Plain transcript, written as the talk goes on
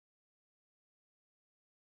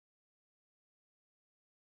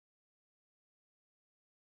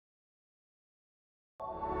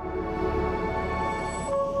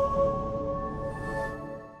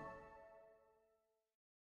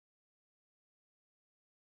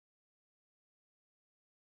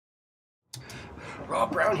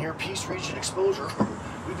Rob Brown here, Peace Region Exposure.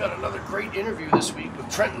 We've got another great interview this week with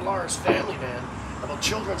Trenton Laarz, family man, about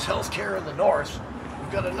children's health care in the north.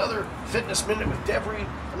 We've got another fitness minute with Debris,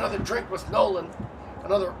 another drink with Nolen,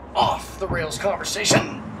 another off-the-rails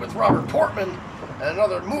conversation with Robert Portman, and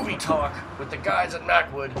another movie talk with the guys at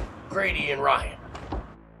MacWood, Grady and Ryan.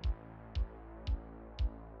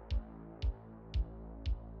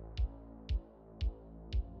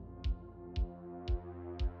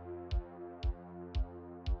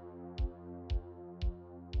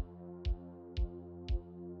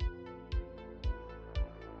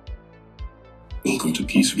 Welcome to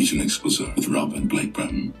Peace Region Exposure with Rob and Blake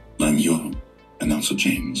Brown. I'm your announcer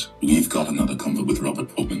James. We've got another convo with Robert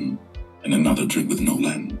Portman and another drink with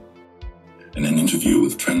Nolen, and an interview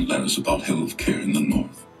with Trenton Laarz about health care in the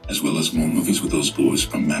north, as well as more movies with those boys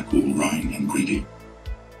from MacWood, Ryan and Grady.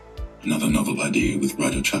 Another novel idea with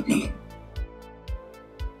writer Chuck Miller.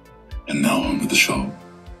 And now on with the show.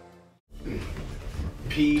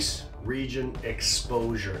 Peace Region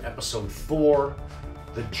Exposure, episode 4.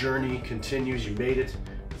 The journey continues. You made it.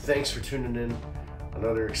 Thanks for tuning in.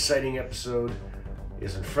 Another exciting episode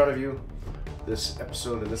is in front of you. This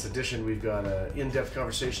episode, in this edition, we've got an in-depth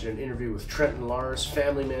conversation and interview with Trenton Laarz,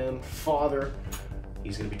 family man, father.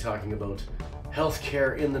 He's going to be talking about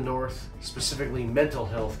healthcare in the north, specifically mental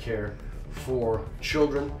health care for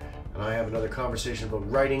children. And I have another conversation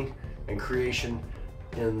about writing and creation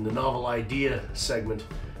in the novel idea segment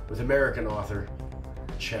with American author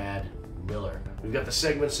Chad Miller. We've got the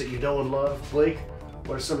segments that you know and love. Blake,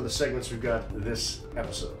 what are some of the segments we've got this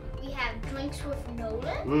episode? We have drinks with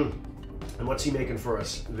Nolen. And what's he making for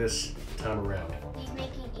us this time around? He's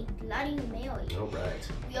making a Bloody Mary. All right.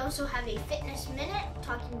 We also have a fitness minute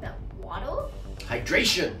talking about water.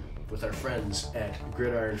 Hydration with our friends at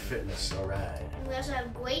Gridiron Fitness. All right. And we also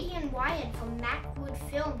have Grady and Ryan from MacWood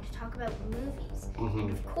Film to talk about movies.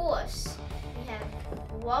 And of course, we have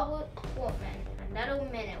Robert Portman, another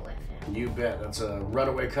minute with him. You bet. That's a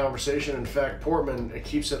runaway conversation. In fact, Portman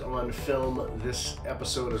keeps it on film this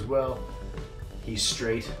episode as well. He's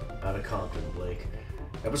straight out of Compton, Blake.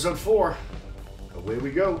 Episode 4. Away we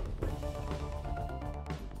go.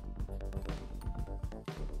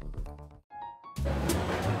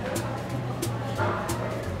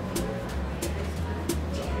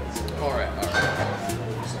 All right.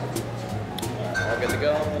 All good to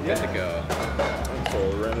go. Good to go. So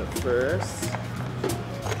we'll run it first.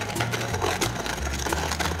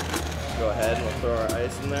 Go ahead and we'll throw our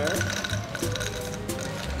ice in there.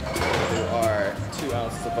 We'll do our 2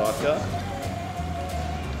 ounces of vodka.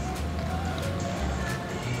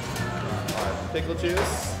 Our pickle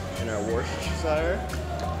juice and our Worcestershire.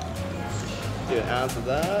 Do 1 ounce of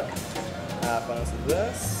that. 1/2 ounce of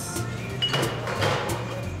this.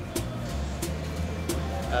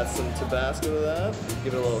 Add some Tabasco to that.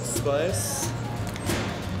 Give it a little spice.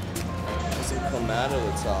 Put some clamato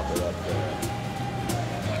to top it up there.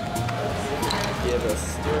 Give a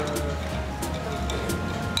stir.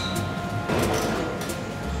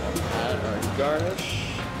 Add our garnish.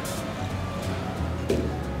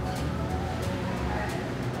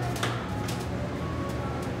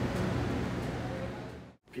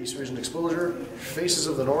 Peace Region Exposure, Faces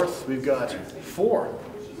of the North. We've got 4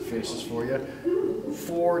 faces for you.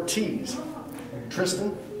 4 T's.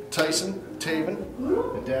 Tristan, Tyson, Taven,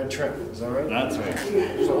 and Dad Trenton. Is that right? That's right.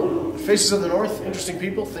 So, Faces of the North, interesting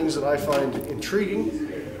people, things that I find intriguing.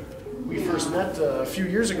 We first met a few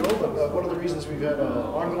years ago, but one of the reasons we've had an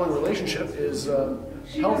ongoing relationship is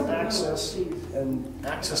health access and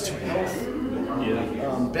access to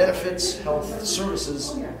health benefits, health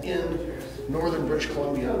services in northern British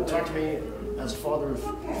Columbia. Talk to me, as a father of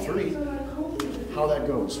 3, how that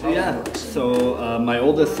goes. How that works. So my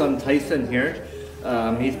oldest son Tyson here,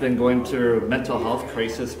 he's been going through a mental health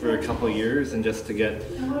crisis for a couple years, and just to get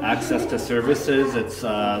access to services, it's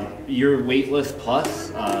your waitlist plus.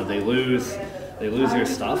 They lose your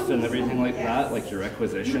stuff and everything like that, like your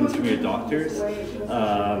requisitions from your doctors.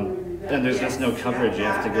 And there's just no coverage. You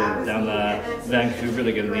have to go down to Vancouver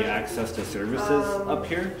to get any access to services up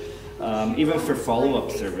here. Even for follow-up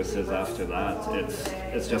services after that,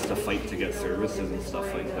 it's just a fight to get services and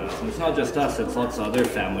stuff like that. And it's not just us; it's lots of other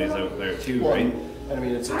families out there too, right? And I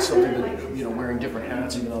mean, it's something that, you know, wearing different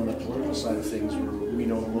hats, even on the political side of things, where we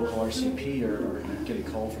know the local RCP are getting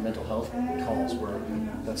called for mental health calls where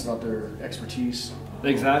that's not their expertise.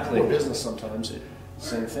 Exactly. Or business sometimes.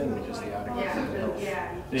 Same thing, because the adequate mental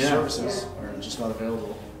health services are just not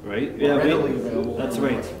available. Right? Yeah, readily available. That's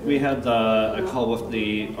right. We had a call with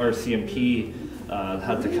the RCMP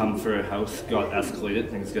had to come for a house, things got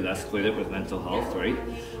escalated with mental health, right?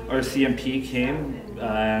 Our CMP came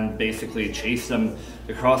and basically chased them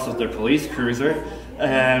across with their police cruiser,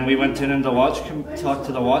 and we went in and talked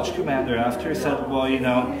to the watch commander after, said, well, you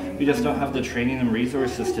know, we just don't have the training and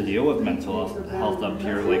resources to deal with mental health up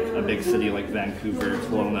here, like a big city like Vancouver,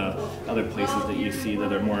 Kelowna, other places that you see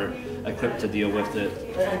that are more equipped to deal with it.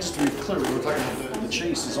 And just to be clear, we're talking about the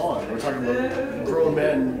chase is on. We're talking about grown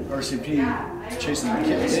men, RCP, chasing the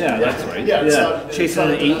kids. Yeah, that's right. Yeah, chasing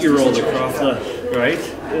an 8-year-old across the, right?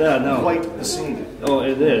 Yeah, no. Quite the scene. Oh,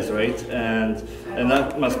 it is, right? And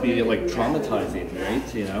that must be like traumatizing,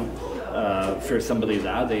 right? You know, for somebody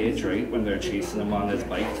that age, right? When they're chasing them on his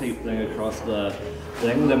bike type thing across the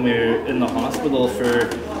thing. Then we're in the hospital for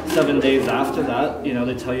 7 days after that. You know,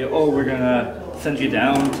 they tell you, oh, we're gonna send you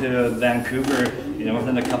down to Vancouver, you know,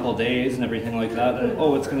 within a couple of days and everything like that. And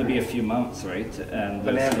oh, it's gonna be a few months, right? And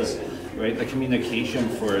right, the communication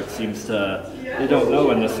for it seems to, they don't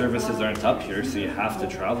know, and the services aren't up here, so you have to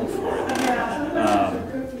travel for it.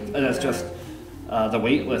 And it's just, the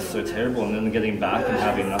wait lists are terrible, and then getting back and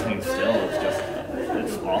having nothing still,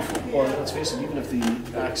 it's awful. Well, let's face it, even if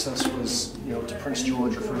the access was, you know, to Prince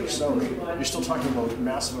George or further south, you're still talking about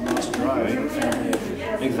massive amounts of drive for a family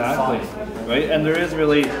of exactly, 5. Right? And there is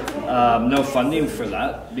really no funding for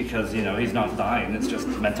that because, you know, he's not dying. It's just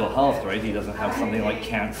mental health, right? He doesn't have something like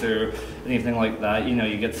cancer, anything like that. You know,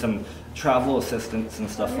 you get some travel assistance and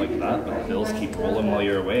stuff like that, but the bills keep rolling while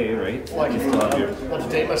you're away, right? Well, to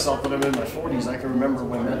date myself, when I'm in my 40s, I can remember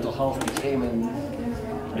when mental health became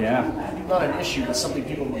not an issue, but something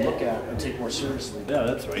people would look at and take more seriously. Yeah,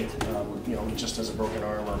 that's right. You know, just as a broken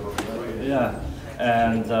arm or a broken leg. Yeah,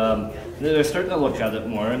 and they're starting to look at it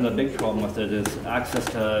more, and the big problem with it is access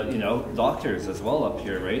to, you know, doctors as well up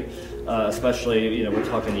here, right? Especially, you know, we're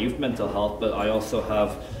talking youth mental health, but I also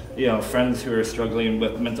have, you know, friends who are struggling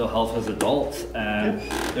with mental health as adults, and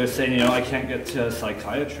they're saying, you know, I can't get to a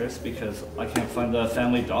psychiatrist because I can't find a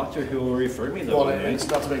family doctor who will refer me that way. Well, it's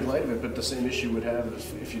not to make light of it, but the same issue would have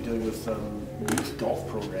if you're dealing with youth golf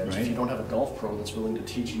programs. Right. If you don't have a golf pro that's willing to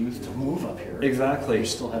teach youth to move up here, exactly, you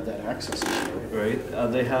still have that access issue,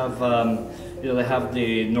 right? They have, you know, they have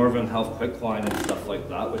the Northern Health Quick Line and stuff like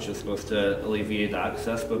that, which is supposed to alleviate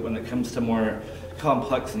access, but when it comes to more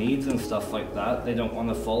complex needs and stuff like that, they don't want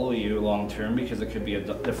to follow you long term because it could be a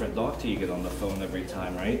different doctor you get on the phone every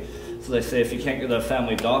time, right? So they say if you can't get a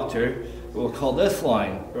family doctor, we'll call this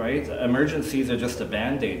line, right? Emergencies are just a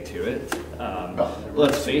band-aid to it.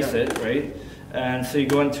 Let's face it, right? And so you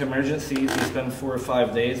go into emergencies, you spend 4 or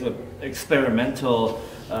 5 days with experimental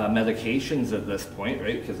medications at this point,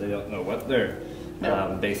 right? Because they don't know what they're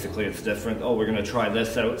basically it's different. Oh, we're going to try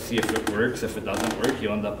this out, see if it works. If it doesn't work,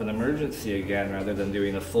 you end up in emergency again rather than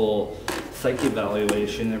doing a full psych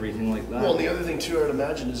evaluation, everything like that. Well, the other thing too, I would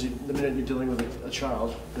imagine, is the minute you're dealing with a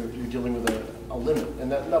child, you're dealing with a limit.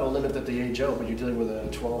 And not a limit that they age out, but you're dealing with a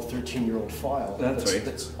 12, 13-year-old file. That's right.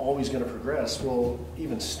 That's always going to progress. Well,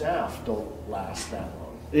 even staff don't last that long.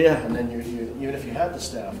 Yeah. And then even if you had the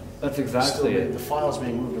staff, that's exactly it. The file's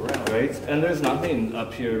being moved around. Right. And there's nothing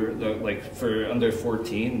up here that, like for under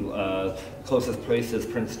 14. Closest place is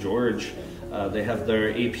Prince George. They have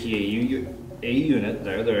their APA unit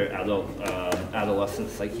there, their adolescent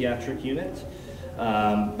psychiatric unit.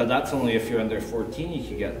 But that's only if you're under 14 you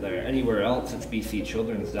can get there. Anywhere else, it's BC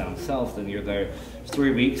Children's down south, and you're there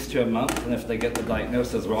 3 weeks to a month, and if they get the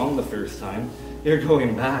diagnosis wrong the first time, you're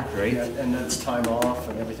going back, right? Yeah, and that's time off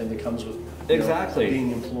and everything that comes with exactly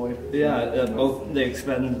being employed. Yeah, both they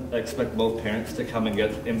expect both parents to come and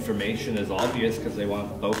get information is obvious because they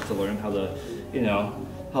want both to learn how to, you know,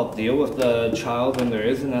 help deal with the child when there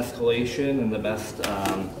is an escalation and the best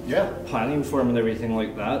planning for them and everything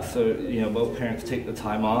like that. So, you know, both parents take the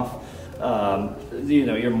time off. You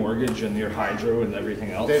know, your mortgage and your hydro and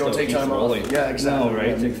everything else. They don't take time rolling. off. Yeah, exactly. No,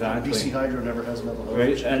 right, exactly. BC Hydro never has mental health.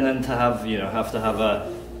 Right, and then to have, you know, have to have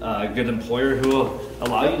a good employer who will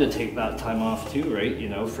allow you to take that time off too, right? You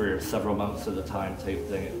know, for several months at a time type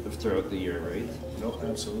thing throughout the year, right? No,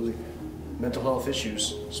 absolutely. Mental health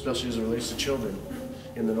issues, especially as it relates to children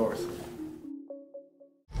in the north.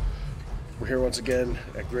 We're here once again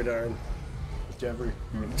at Gridiron with Deborah.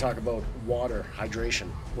 We're going to talk about water, hydration.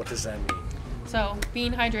 What does that mean? So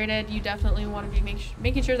being hydrated, you definitely want to be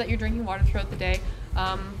making sure that you're drinking water throughout the day.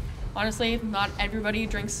 Honestly, not everybody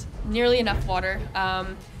drinks nearly enough water.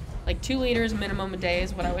 Like 2 liters minimum a day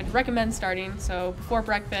is what I would recommend starting. So before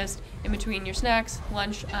breakfast, in between your snacks,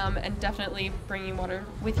 lunch, and definitely bringing water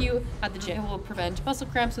with you at the gym will prevent muscle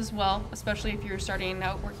cramps as well, especially if you're starting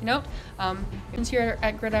out working out. Since you're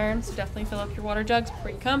at Gridiron, so definitely fill up your water jugs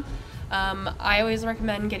before you come. I always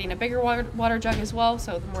recommend getting a bigger water jug as well,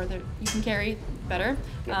 so the more that you can carry, better,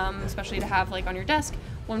 especially to have like on your desk.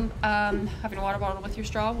 When having a water bottle with your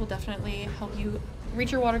straw will definitely help you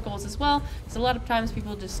reach your water goals as well, because a lot of times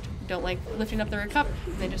people just don't like lifting up their cup,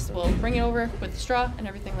 and they just will bring it over with the straw and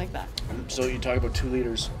everything like that. So you talk about 2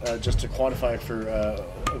 liters, just to quantify it for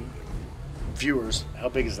viewers, how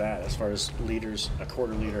big is that as far as liters? A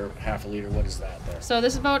quarter liter, half a liter, what is that there? So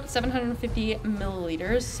this is about 750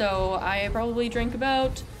 milliliters, so I probably drink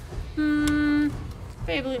about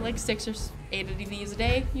maybe like 6 or 8 of these a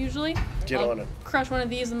day usually. Get on it. Crush one of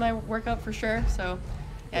these in my workout for sure, so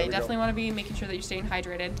yeah, you definitely want to be making sure that you're staying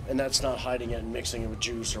hydrated. And that's not hiding it and mixing it with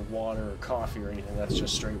juice or water or coffee or anything. That's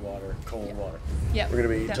just straight water, cold water. Yeah. We're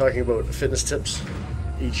going to be talking about fitness tips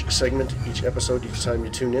each segment, each episode, each time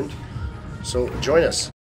you tune in. So join us.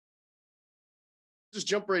 Just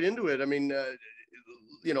jump right into it. I mean,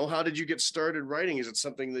 you know, how did you get started writing? Is it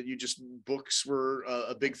something that you just, books were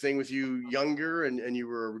a big thing with you younger, and you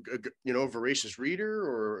were, a voracious reader,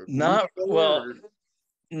 or? Not, well,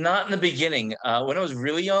 not in the beginning. When I was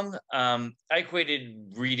really young, I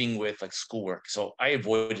equated reading with like schoolwork. So I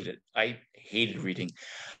avoided it. I hated reading.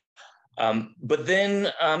 But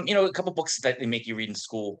then, a couple books that they make you read in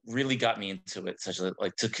school really got me into it, such as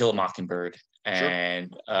like To Kill a Mockingbird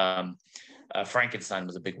and Frankenstein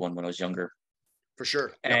was a big one when I was younger. For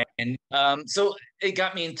sure. And so it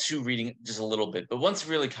got me into reading just a little bit. But once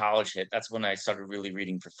really college hit, that's when I started really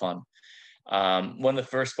reading for fun. One of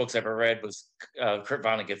the first books I ever read was Kurt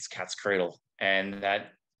Vonnegut's Cat's Cradle. And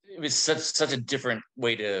that it was such a different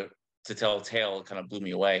way to tell a tale. It kind of blew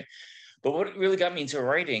me away. But what really got me into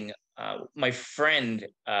writing, my friend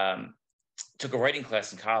took a writing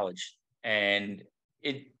class in college, and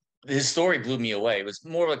his story blew me away. It was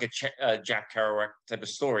more like a Jack Kerouac type of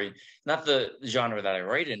story, not the genre that I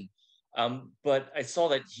write in. But I saw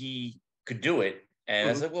that he could do it, and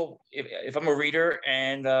I was like, well, if I'm a reader,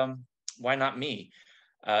 and why not me?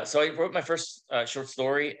 So I wrote my first short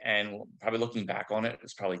story, and probably looking back on it,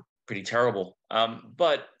 it's probably pretty terrible.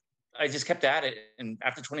 But I just kept at it, and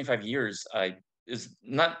after 25 years, it's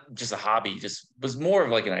not just a hobby, just was more of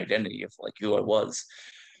like an identity of like who I was.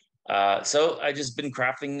 So I just been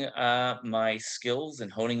crafting my skills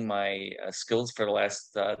and honing my skills for the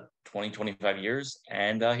last 25 years,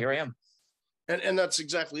 and here I am. And that's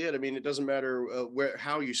exactly it. I mean, it doesn't matter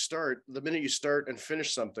how you start. The minute you start and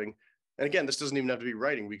finish something, and again, this doesn't even have to be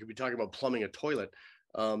writing. We could be talking about plumbing a toilet.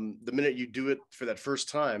 The minute you do it for that first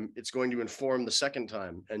time, it's going to inform the second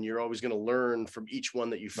time, and you're always going to learn from each one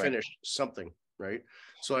that you finish something, right?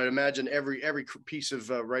 So I imagine every piece of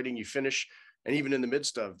writing you finish, and even in the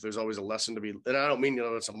midst of, there's always a lesson to be, and I don't mean,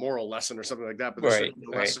 it's a moral lesson or something like that, but there's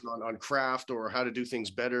a lesson on craft or how to do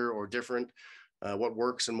things better or different, what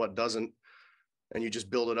works and what doesn't, and you just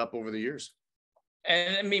build it up over the years.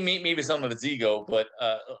 And maybe some of it's ego, but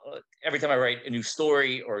every time I write a new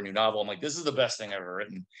story or a new novel, I'm like, this is the best thing I've ever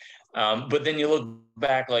written. But then you look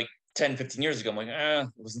back like 10, 15 years ago, I'm like, it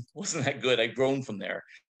wasn't that good. I've grown from there.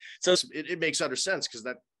 So it makes utter sense, because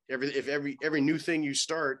that if every new thing you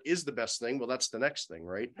start is the best thing, well, that's the next thing,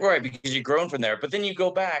 right? Right, because you've grown from there. But then you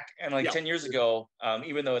go back and like 10 years ago,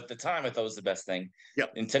 even though at the time I thought it was the best thing,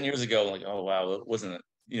 and 10 years ago, I'm like, oh wow, it wasn't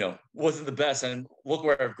the best, and look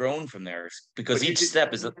where I've grown from there, because each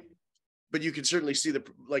step is but you can certainly see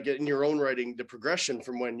like in your own writing, the progression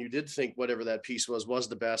from when you did think whatever that piece was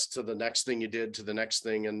the best, to the next thing you did, to the next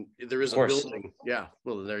thing, and there is a building. Yeah,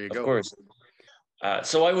 well, there you go. Of course.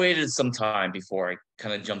 So I waited some time before I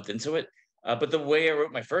kind of jumped into it, but the way I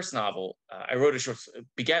wrote my first novel, I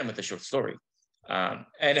began with a short story, and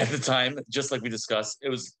at the time, just like we discussed, it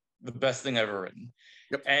was the best thing I've ever written.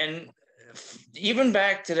 And even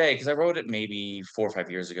back today, because I wrote it maybe 4 or 5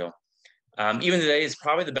 years ago, even today, it's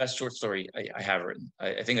probably the best short story I have written.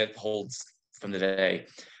 I think it holds from the day.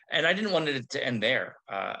 And I didn't want it to end there.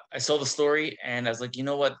 I saw the story and I was like, you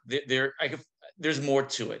know what? There's more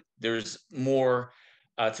to it. There's more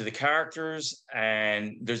to the characters,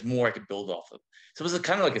 and there's more I could build off of. So it was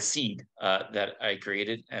kind of like a seed that I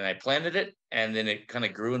created, and I planted it, and then it kind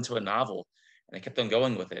of grew into a novel, and I kept on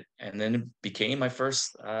going with it. And then it became my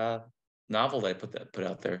first novel that I put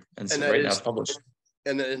out there, and so right now it's published.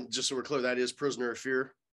 And then, just so we're clear, that is Prisoner of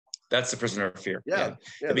Fear. That's The Prisoner of Fear. Yeah.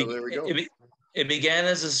 There we go. It began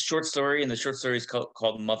as a short story, and the short story is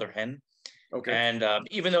called Mother Hen. Okay. And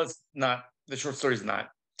even though the short story is not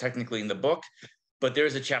technically in the book, but there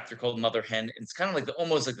is a chapter called Mother Hen. And it's kind of like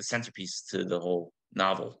almost like the centerpiece to the whole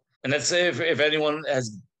novel. And that's if anyone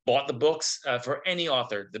has bought the books, for any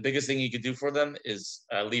author, the biggest thing you could do for them is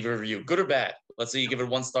leave a review, good or bad. Let's say you give it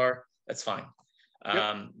 1 star, that's fine.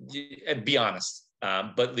 Be honest.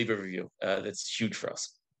 but leave a review. That's huge for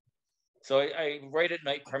us. So I write at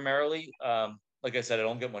night primarily. Like I said, I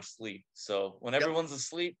don't get much sleep. So when everyone's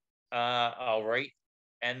asleep, I'll write.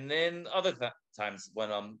 And then other times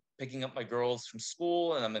when I'm picking up my girls from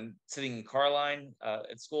school and I'm sitting in car line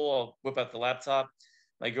at school, I'll whip out the laptop.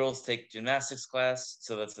 My girls take gymnastics class,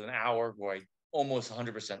 so that's an hour where I almost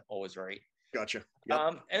 100% always write. Gotcha.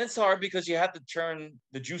 Yep. And it's hard because you have to turn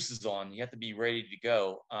the juices on. You have to be ready to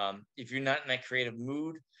go. If you're not in that creative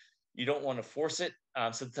mood, you don't want to force it.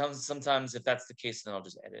 Sometimes if that's the case, then I'll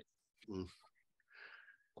just edit.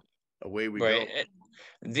 Away we go.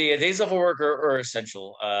 The days off of work are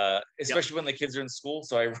essential, especially when the kids are in school.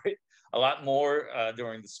 So I write a lot more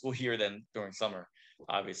during the school year than during summer,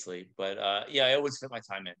 obviously. But yeah, I always fit my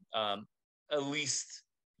time in. At least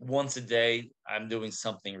once a day, I'm doing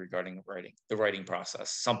something regarding writing, the writing process,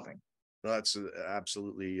 something. Well, that's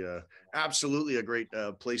absolutely a great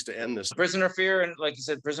place to end this. Prisoner of Fear, and like you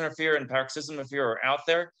said, Prisoner of Fear and Paroxysm of Fear are out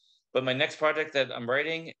there. But my next project that I'm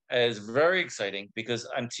writing is very exciting because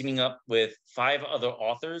I'm teaming up with 5 other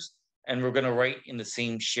authors, and we're going to write in the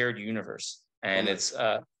same shared universe. And it's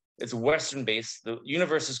Western based. The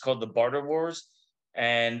universe is called the Barter Wars,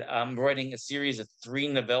 and I'm writing a series of 3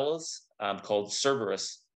 novellas called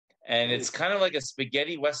Cerberus, and it's kind of like a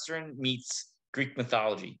spaghetti Western meets Greek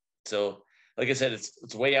mythology. So, like I said,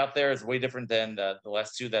 it's way out there. It's way different than the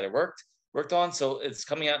last 2 that I worked on. So it's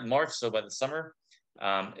coming out in March. So by the summer.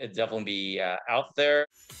 It'd definitely be out there.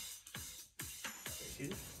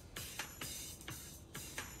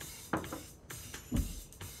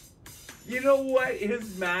 You know what?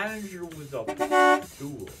 His manager was a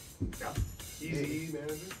tool. Yeah. Easy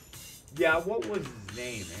manager? Yeah, what was his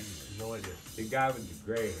name anyway? No idea. The guy with the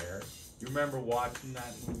gray hair. You remember watching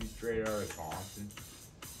that movie Straight Outta Compton?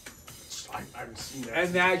 I haven't seen that And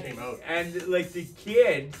since that it came out. And like the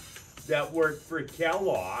kid that worked for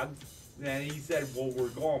Kellogg. Then he said, well, we're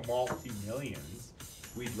going multi-millions.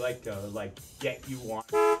 We'd like to, like, get you on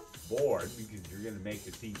board because you're going to make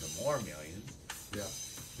us even more millions. Yeah.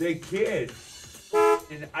 The kid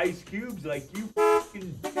and Ice Cube's like, you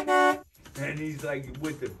fucking... And he's like,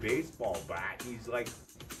 with the baseball bat, he's like...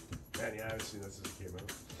 Man, yeah, I haven't seen that since it came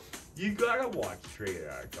out. You gotta watch Straight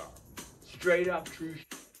Outta Compton. Straight up true shit.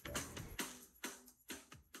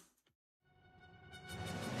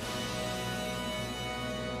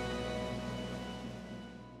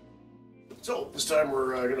 So this time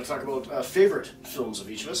we're going to talk about favorite films of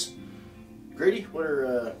each of us. Grady, what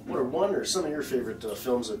are one or some of your favorite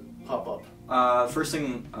films that pop up? First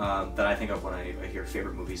thing that I think of when I hear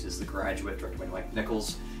favorite movies is The Graduate, directed by Mike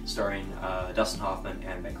Nichols, starring Dustin Hoffman,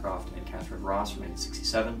 Anne Bancroft, and Catherine Ross from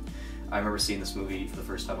 1967. I remember seeing this movie for the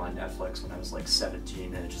first time on Netflix when I was like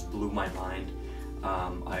 17, and it just blew my mind.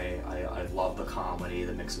 I love the comedy,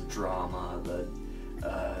 the mix of drama,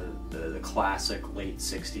 the classic late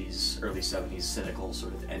 60s, early 70s cynical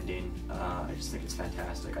sort of ending. I just think it's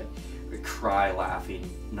fantastic. I cry laughing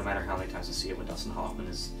no matter how many times I see it when Dustin Hoffman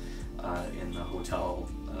is in the hotel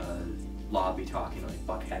lobby talking like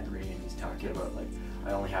Buck Henry, and he's talking about like,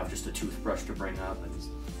 I only have just a toothbrush to bring up, and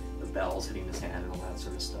the bells hitting his hand and all that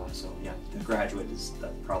sort of stuff. So yeah, The Graduate is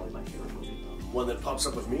probably my favorite movie. One that pops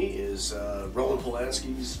up with me is Roman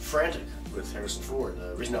Polanski's Frantic with Harrison Ford.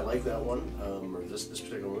 The reason I like that one, or this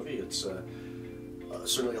particular movie, it's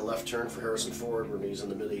certainly a left turn for Harrison Ford when he's in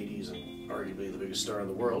the mid-80s and arguably the biggest star in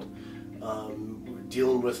the world. We're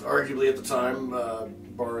dealing with, arguably at the time,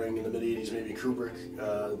 barring in the mid-80s maybe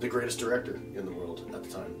Kubrick, the greatest director in the world at the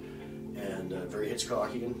time. And very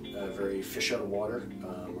Hitchcockian, very fish out of water,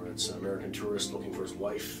 where it's an American tourist looking for his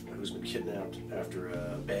wife who's been kidnapped after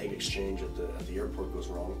a bag exchange at the airport goes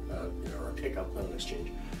wrong, or a pickup, not an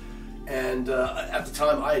exchange. And at the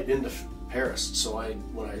time, I had been to Paris, so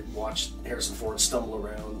when I watched Harrison Ford stumble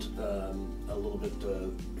around a little bit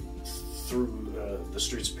through the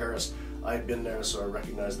streets of Paris, I had been there, so I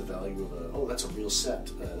recognized the value of oh, that's a real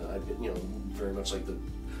set. I'd been, very much like the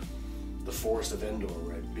Forest of Endor,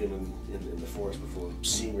 where I'd been in the forest before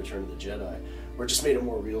seeing Return of the Jedi, where it just made it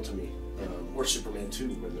more real to me. Or Superman 2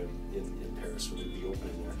 when they're in Paris, with the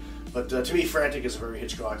opening there. But to me, Frantic is a very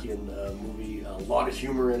Hitchcockian movie. A lot of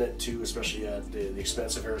humor in it too, especially at the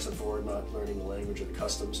expense of Harrison Ford not learning the language of the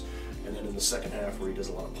customs. And then in the second half, where he does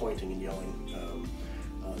a lot of pointing and yelling,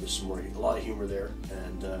 there's a lot of humor there.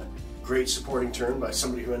 And great supporting turn by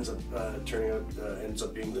somebody who ends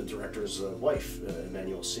up being the director's wife,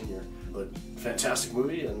 Emmanuel Senior. But fantastic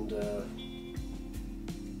movie and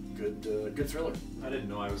good thriller. I didn't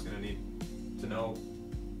know I was going to need to know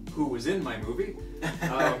who was in my movie.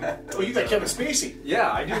 Oh, you got Kevin Spacey.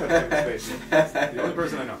 Yeah, I do have Kevin Spacey. That's the only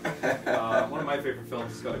person I know. One of my favorite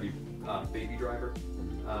films has got to be Baby Driver,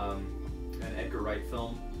 an Edgar Wright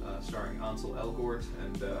film starring Ansel Elgort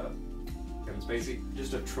and Kevin Spacey.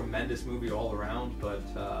 Just a tremendous movie all around. But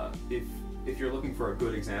if you're looking for a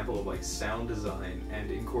good example of like sound design and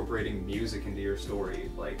incorporating music into your story,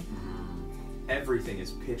 like everything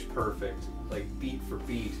is pitch perfect, like beat for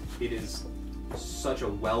beat. It is such a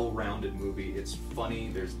well-rounded movie. It's funny.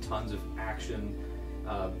 There's tons of action.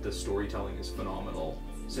 The storytelling is phenomenal.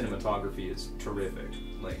 Cinematography is terrific.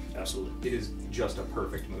 Like, absolutely, it is just a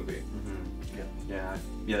perfect movie. Yeah.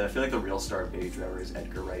 I feel like the real star of Baby Driver is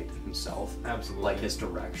Edgar Wright himself. Absolutely. Like his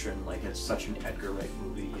direction. Like it's such an Edgar Wright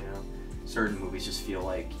movie. You know, certain movies just feel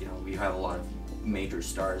like, you know, we have a lot of major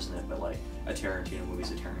stars in it, but like a Tarantino movie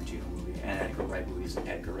is a Tarantino movie, and an Edgar Wright movie is an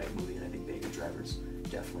Edgar Wright movie, and I think Baby Driver's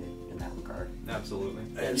definitely in that regard. Absolutely.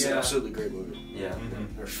 And it's an absolutely great movie. Yeah.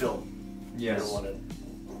 Or film. Yes. You don't want to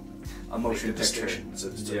a motion picture. It's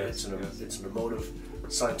an emotive,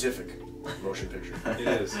 scientific motion picture.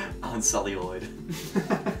 It is. On celluloid.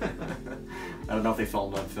 I don't know if they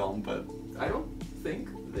filmed on film, but I don't think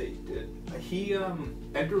they did.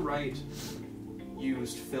 Edgar Wright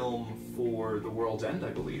used film for The World's End, I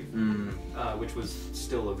believe, which was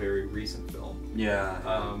still a very recent film. Yeah.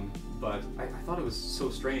 But I thought it was so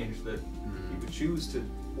strange that he would choose to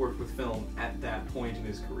work with film at that point in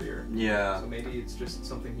his career. Yeah. So maybe it's just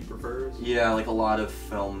something he prefers. Yeah, like a lot of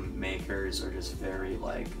filmmakers are just very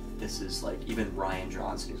like, this is like, even Rian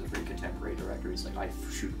Johnson, who's a pretty contemporary director, he's like, I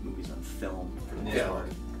shoot movies on film for the most part.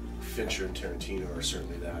 Fincher and Tarantino are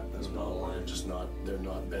certainly that as well. They're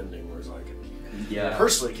not bending, whereas like,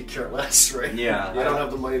 personally, could care less, right? Yeah. I don't have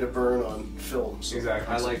the money to burn on film. So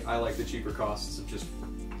exactly. I like the cheaper costs of just,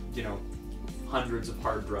 you know, hundreds of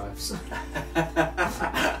hard drives.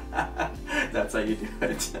 That's how you do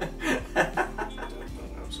it.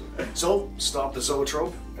 So, stop the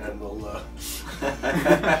zoetrope, and we'll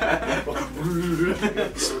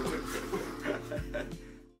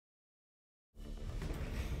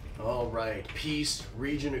all right, Peace,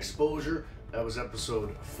 Region, Exposure. That was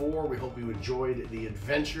episode 4. We hope you enjoyed the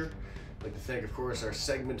adventure. I'd like to thank, of course, our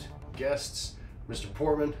segment guests, Mr.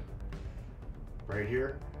 Portman, right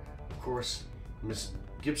here. Of course, Miss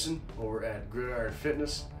Gibson over at Gridiron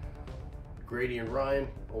Fitness, Grady and Ryan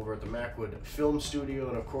over at the MacWood Film Studio,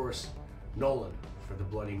 and of course, Nolen for the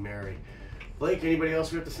Bloody Mary. Blake, anybody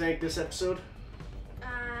else we have to thank this episode?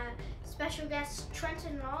 Special guests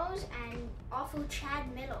Trenton Laarz and awful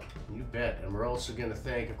Chad Middle. You bet. And we're also going to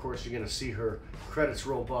thank, of course, you're going to see her credits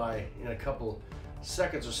roll by in a couple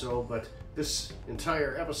seconds or so, but this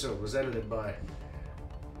entire episode was edited by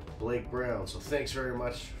Blake Brown. So thanks very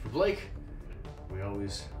much for Blake.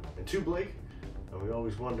 And to Blake, and we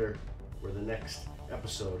always wonder where the next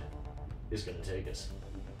episode is going to take us.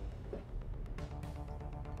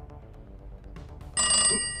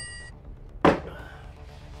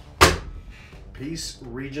 Peace,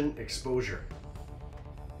 Region, Exposure.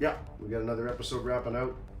 Yeah, we got another episode wrapping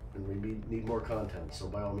out, and we need more content, so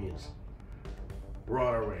by all means, we're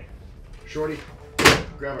on our way. Shorty,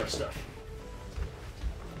 grab our stuff.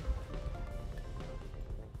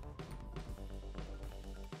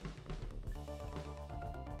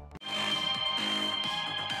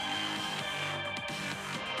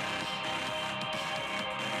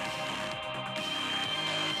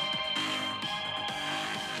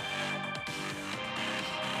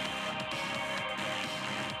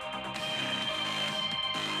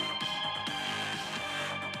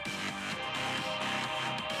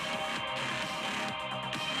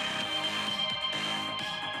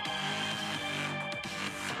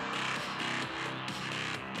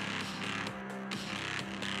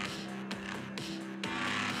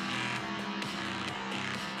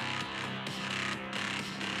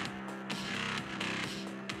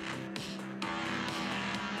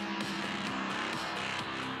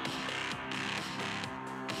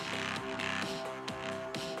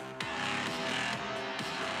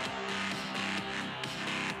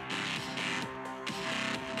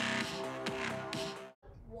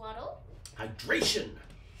 Hydration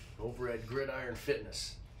over at Gridiron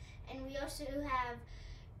Fitness. And we also have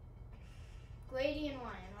Grady and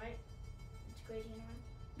Ryan, right? It's Grady and Ryan.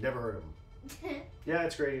 Never heard of them. Yeah,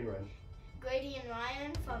 it's Grady and Ryan. Grady and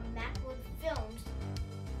Ryan from MacWood Films.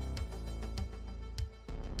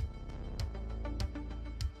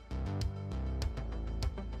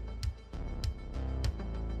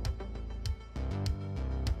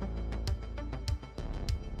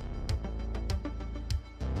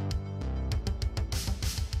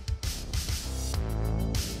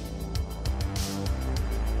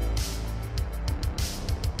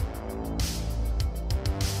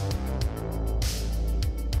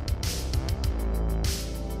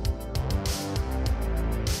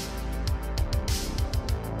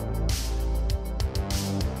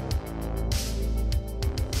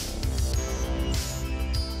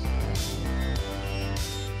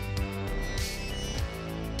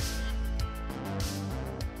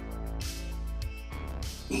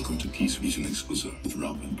 Welcome to Peace Vision Xposure with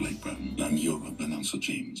Rob and Blake Brown. I'm your announcer,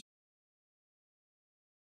 James.